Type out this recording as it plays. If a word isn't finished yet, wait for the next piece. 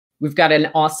We've got an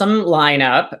awesome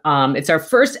lineup. It's our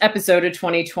first episode of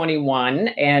 2021,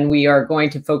 and we are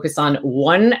going to focus on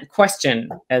one question,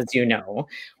 as you know.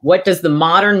 What does the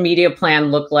modern media plan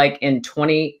look like in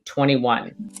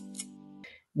 2021?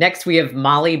 Next, we have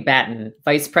Molly Battin,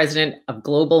 Vice President of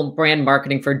Global Brand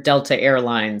Marketing for Delta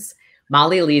Airlines.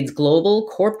 Molly leads global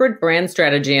corporate brand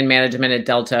strategy and management at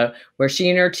Delta, where she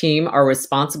and her team are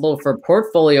responsible for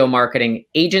portfolio marketing,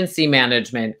 agency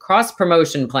management,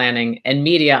 cross-promotion planning, and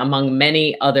media, among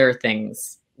many other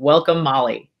things. Welcome,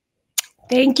 Molly.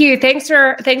 Thank you. Thanks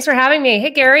for having me.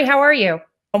 Hey, Gary, how are you?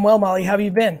 I'm well, Molly. How have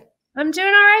you been? I'm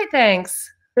doing all right, thanks.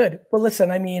 Good. Well,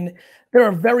 listen, I mean, there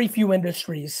are very few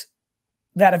industries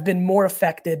that have been more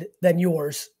affected than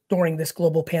yours during this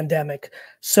global pandemic.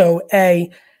 So,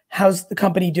 how's the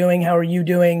company doing? How are you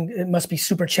doing? It must be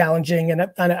super challenging. And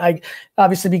I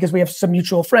obviously, because we have some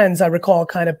mutual friends, I recall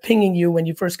kind of pinging you when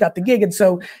you first got the gig. And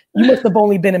so you must have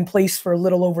only been in place for a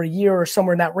little over a year or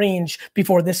somewhere in that range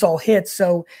before this all hit.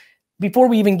 So before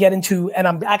we even get into, and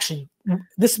I'm actually,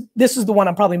 this is the one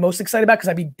I'm probably most excited about, because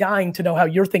I'd be dying to know how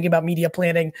you're thinking about media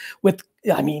planning with,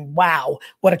 I mean, wow,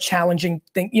 what a challenging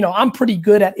thing. You know, I'm pretty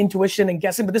good at intuition and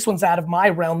guessing, but this one's out of my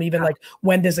realm, even like,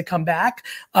 when does it come back?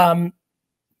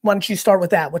 Why don't you start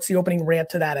with that? What's the opening rant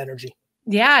to that energy?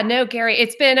 Yeah, no, Gary,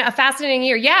 it's been a fascinating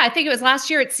year. Yeah, I think it was last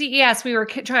year at CES, we were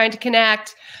trying to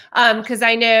connect because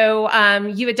I know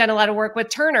you had done a lot of work with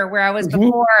Turner where I was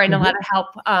before, and a lot of help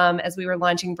as we were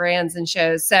launching brands and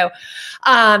shows. So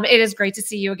it is great to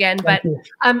see you again, but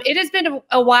it has been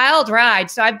a wild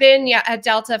ride. So I've been at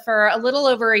Delta for a little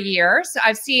over a year. So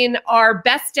I've seen our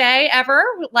best day ever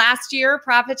last year,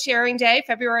 profit sharing day,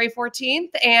 February 14th,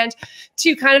 and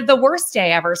to kind of the worst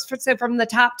day ever. So from the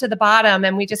top to the bottom,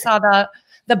 and we just saw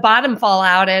the bottom fall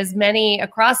out, as many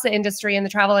across the industry and the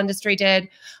travel industry did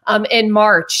in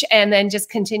March, and then just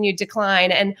continued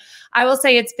decline. And I will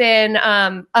say it's been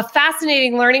a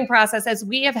fascinating learning process as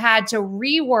we have had to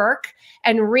rework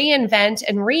and reinvent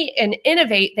and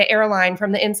innovate the airline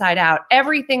from the inside out.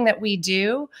 Everything that we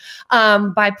do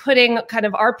by putting kind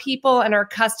of our people and our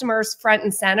customers front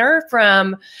and center,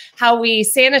 from how we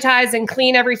sanitize and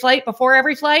clean every flight before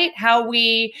every flight, how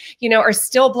we, are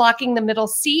still blocking the middle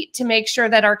seat to make sure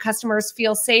that our customers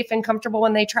feel safe and comfortable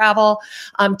when they travel,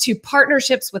 to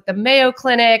partnerships with the Mayo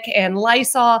Clinic and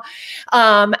Lysol.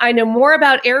 I know more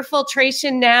about air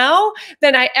filtration now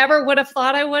than I ever would have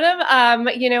thought I would have,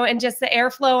 and just the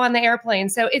airflow on the airplane.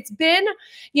 So it's been,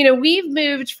 we've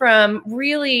moved from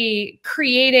really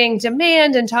creating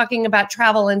demand and talking about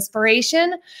travel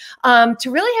inspiration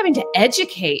to really having to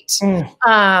educate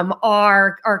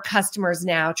our customers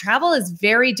now. Travel is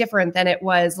very different than it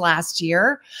was last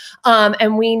year.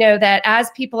 And we know that as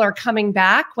people are coming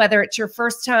back, whether it's your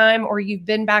first time or you've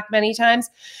been back many times,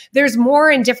 there's more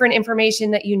and different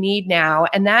information that you need now.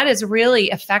 And that is really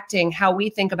affecting how we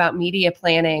think about media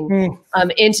planning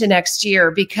into next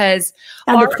year, because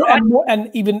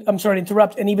and even, I'm sorry to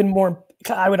interrupt, and even more,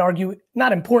 I would argue,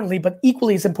 not importantly, but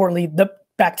equally as importantly,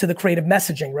 back to the creative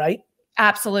messaging, right?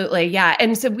 Absolutely. Yeah.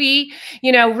 And so we,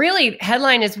 really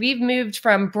headline is we've moved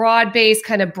from broad-based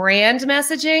kind of brand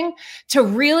messaging to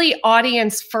really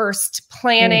audience first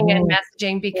planning and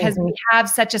messaging, because we have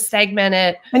such a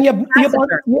segmented and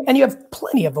you have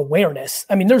plenty of awareness.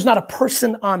 I mean, there's not a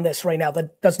person on this right now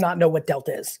that does not know what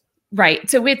Delta is. Right.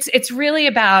 So it's really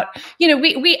about,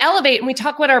 we elevate and we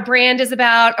talk what our brand is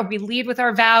about, or we lead with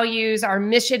our values. Our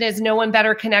mission is no one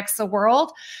better connects the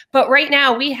world. But right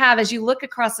now we have, as you look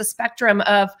across the spectrum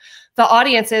of the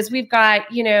audiences, we've got,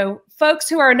 folks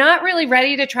who are not really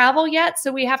ready to travel yet.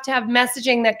 So we have to have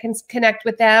messaging that can connect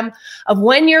with them of,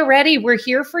 when you're ready, we're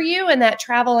here for you, and that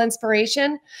travel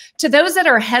inspiration, to those that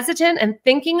are hesitant and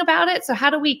thinking about it. So how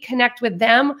do we connect with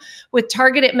them with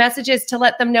targeted messages to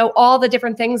let them know all the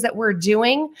different things that we're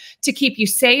doing to keep you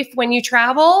safe when you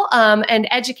travel, and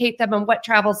educate them on what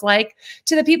travel's like,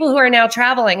 to the people who are now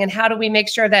traveling, and how do we make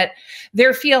sure that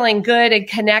they're feeling good and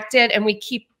connected, and we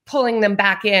keep pulling them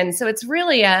back in. So it's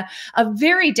really a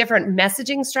very different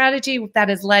messaging strategy that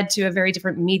has led to a very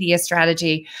different media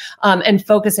strategy, and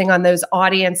focusing on those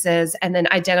audiences and then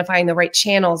identifying the right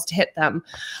channels to hit them.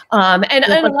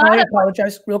 I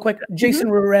apologize real quick. Jason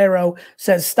Rivero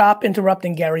says, stop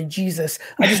interrupting, Gary. Jesus.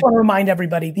 I just want to remind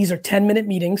everybody, these are 10-minute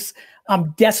meetings.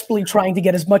 I'm desperately trying to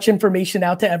get as much information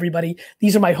out to everybody.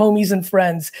 These are my homies and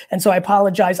friends. And so I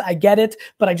apologize. I get it,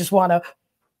 but I just want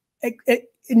to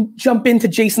jump into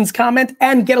Jason's comment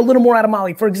and get a little more out of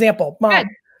Molly. For example, Mom,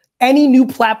 any new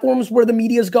platforms where the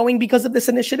media is going because of this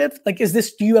initiative? Like, do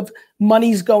you have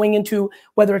monies going into,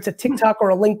 whether it's a TikTok or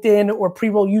a LinkedIn or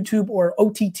pre-roll YouTube or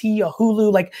OTT, a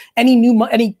Hulu, like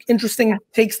any interesting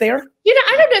takes there?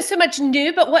 I don't know so much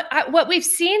new, but what we've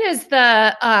seen is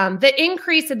the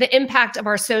increase in the impact of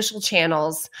our social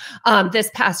channels this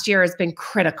past year has been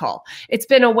critical. It's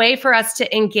been a way for us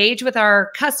to engage with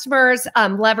our customers,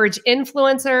 leverage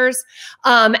influencers,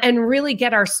 and really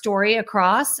get our story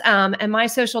across. And my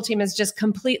social team has just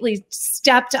completely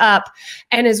stepped up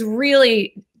and is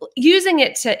really using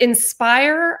it to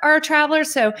inspire our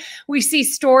travelers. So we see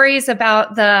stories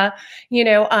about the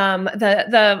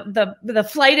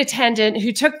flight attendant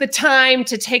who took the time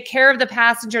to take care of the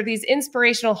passenger, these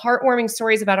inspirational, heartwarming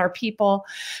stories about our people,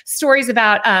 stories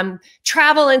about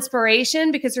travel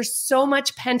inspiration, because there's so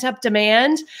much pent up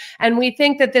demand. And we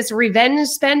think that this revenge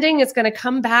spending is going to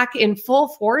come back in full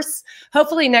force,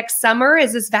 hopefully next summer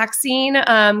as this vaccine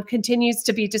continues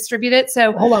to be distributed.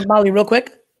 So hold on, Molly, real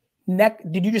quick.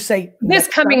 Did you just say this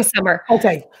coming summer?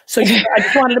 Okay. So I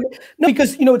just wanted to, no,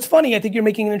 because, it's funny. I think you're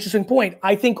making an interesting point.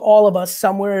 I think all of us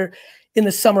somewhere in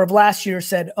the summer of last year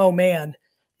said, oh man,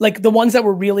 like the ones that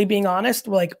were really being honest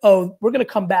were like, oh, we're going to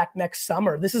come back next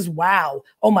summer. This is wow.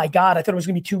 Oh my God. I thought it was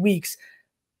going to be 2 weeks.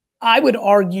 I would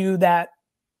argue that,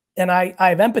 and I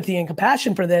have empathy and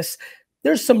compassion for this.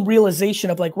 There's some realization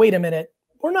of like, wait a minute,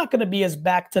 we're not going to be as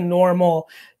back to normal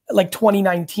like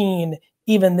 2019,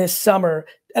 even this summer.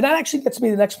 And that actually gets me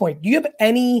to the next point. Do you have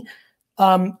any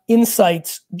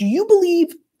insights? Do you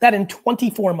believe that in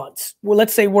 24 months, well,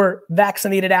 let's say we're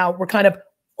vaccinated out, we're kind of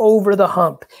over the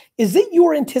hump. Is it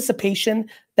your anticipation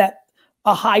that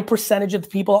a high percentage of the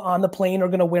people on the plane are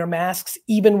going to wear masks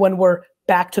even when we're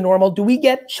back to normal? Do we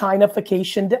get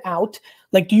China-ficationed out?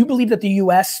 Like, do you believe that the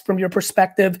US, from your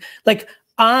perspective, like,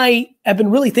 I have been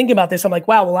really thinking about this. I'm like,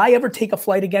 wow, will I ever take a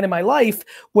flight again in my life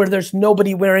where there's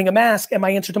nobody wearing a mask? And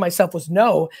my answer to myself was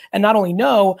no. And not only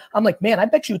no, I'm like, man, I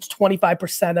bet you it's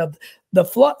 25% of the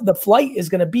flight is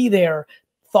going to be there.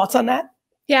 Thoughts on that?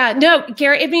 Yeah, no,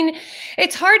 Gary, I mean,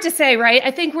 it's hard to say, right? I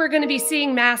think we're going to be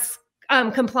seeing mask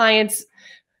compliance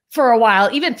for a while,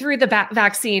 even through the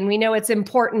vaccine. We know it's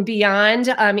important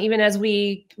beyond, even as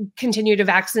we continue to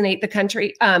vaccinate the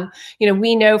country.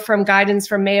 We know from guidance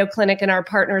from Mayo Clinic and our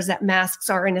partners that masks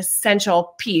are an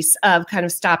essential piece of kind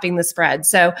of stopping the spread.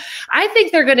 So I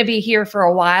think they're going to be here for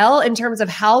a while. In terms of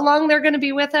how long they're going to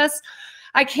be with us,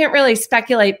 I can't really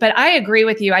speculate, but I agree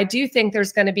with you. I do think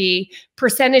there's going to be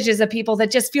percentages of people that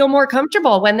just feel more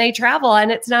comfortable when they travel.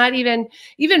 And it's not even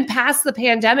past the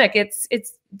pandemic. It's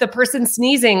the person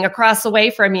sneezing across the way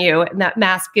from you, and that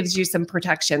mask gives you some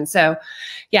protection. So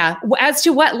yeah, as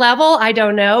to what level, I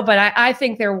don't know, but I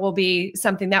think there will be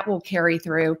something that will carry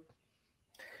through.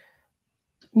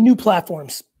 New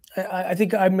platforms. I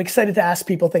think I'm excited to ask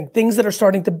people things that are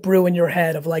starting to brew in your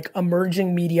head of like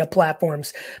emerging media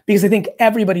platforms, because I think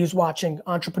everybody who's watching,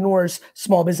 entrepreneurs,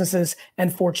 small businesses,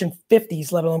 and Fortune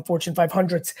 50s, let alone Fortune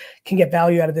 500s, can get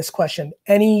value out of this question.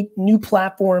 Any new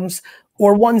platforms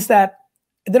or ones that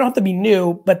they don't have to be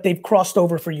new, but they've crossed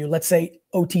over for you? Let's say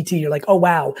OTT, you're like, oh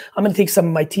wow, I'm going to take some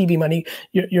of my TV money.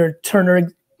 You're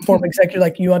Turner former executive,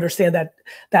 like you understand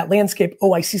that landscape.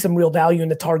 Oh, I see some real value in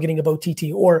the targeting of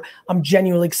OTT, or I'm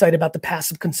genuinely excited about the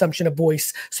passive consumption of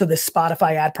voice. So this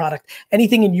Spotify ad product.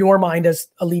 Anything in your mind as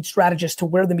a lead strategist to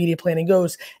where the media planning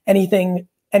goes? Anything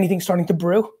starting to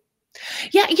brew?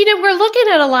 Yeah, we're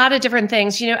looking at a lot of different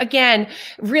things, again,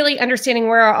 really understanding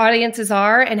where our audiences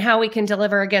are and how we can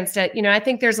deliver against it. I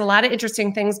think there's a lot of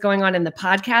interesting things going on in the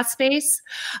podcast space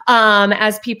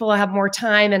as people have more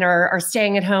time and are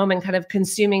staying at home and kind of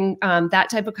consuming that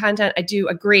type of content. I do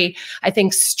agree. I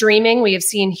think streaming, we have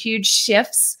seen huge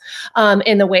shifts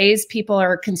in the ways people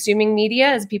are consuming media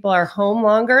as people are home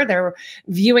longer. Their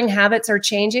viewing habits are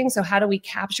changing. So how do we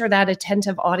capture that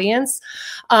attentive audience?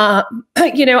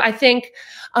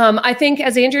 I think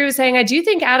as Andrea was saying, I do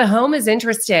think out of home is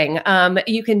interesting.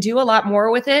 You can do a lot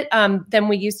more with it than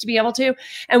we used to be able to.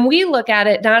 And we look at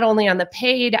it not only on the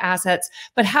paid assets,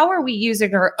 but how are we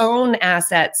using our own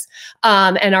assets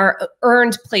and our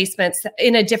earned placements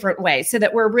in a different way so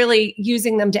that we're really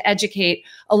using them to educate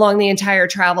along the entire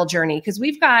travel journey. Because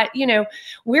we've got,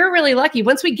 we're really lucky.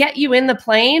 Once we get you in the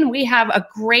plane, we have a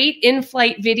great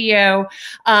in-flight video,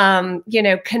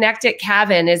 connected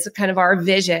cabin is kind of our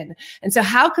vision. And so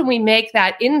how can we make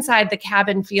that inside the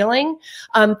cabin feeling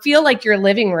feel like your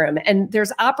living room? And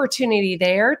there's opportunity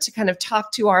there to kind of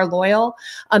talk to our loyal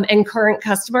and current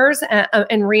customers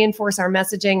and reinforce our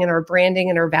messaging and our branding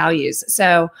and our values.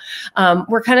 So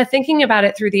we're kind of thinking about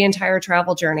it through the entire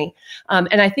travel journey.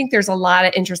 And I think there's a lot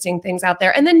of interesting things out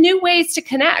there. And then new ways to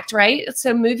connect, right?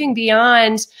 So moving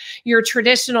beyond your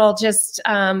traditional just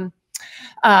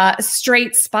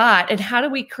straight spot, and how do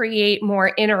we create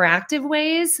more interactive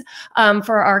ways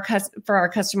for our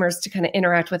customers to kind of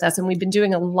interact with us? And we've been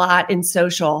doing a lot in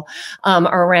social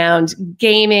around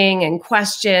gaming and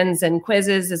questions and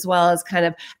quizzes, as well as kind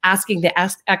of asking the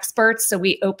experts. So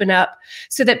we open up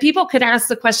so that people could ask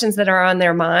the questions that are on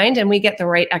their mind, and we get the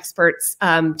right experts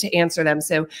to answer them.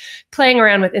 So playing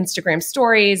around with Instagram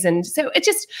stories, and so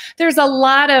there's a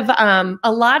lot of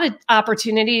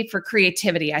opportunity for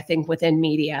creativity, I think, within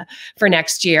media for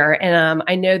next year. And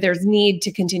I know there's need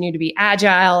to continue to be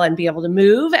agile and be able to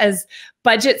move as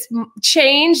budgets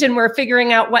change and we're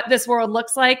figuring out what this world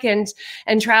looks like, and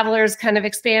travelers kind of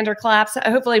expand or collapse,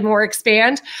 hopefully more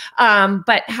expand.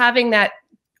 But having that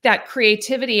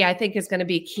creativity, I think, is going to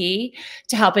be key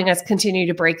to helping us continue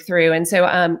to break through. And so,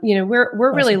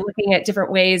 we're really looking at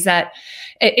different ways that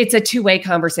it's a two-way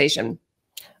conversation.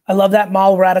 I love that,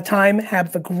 Mal. We're out of time.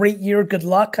 Have a great year. Good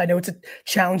luck. I know it's a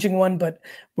challenging one, but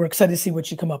we're excited to see what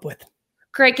you come up with.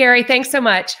 Great, Gary. Thanks so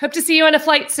much. Hope to see you on a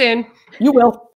flight soon. You will.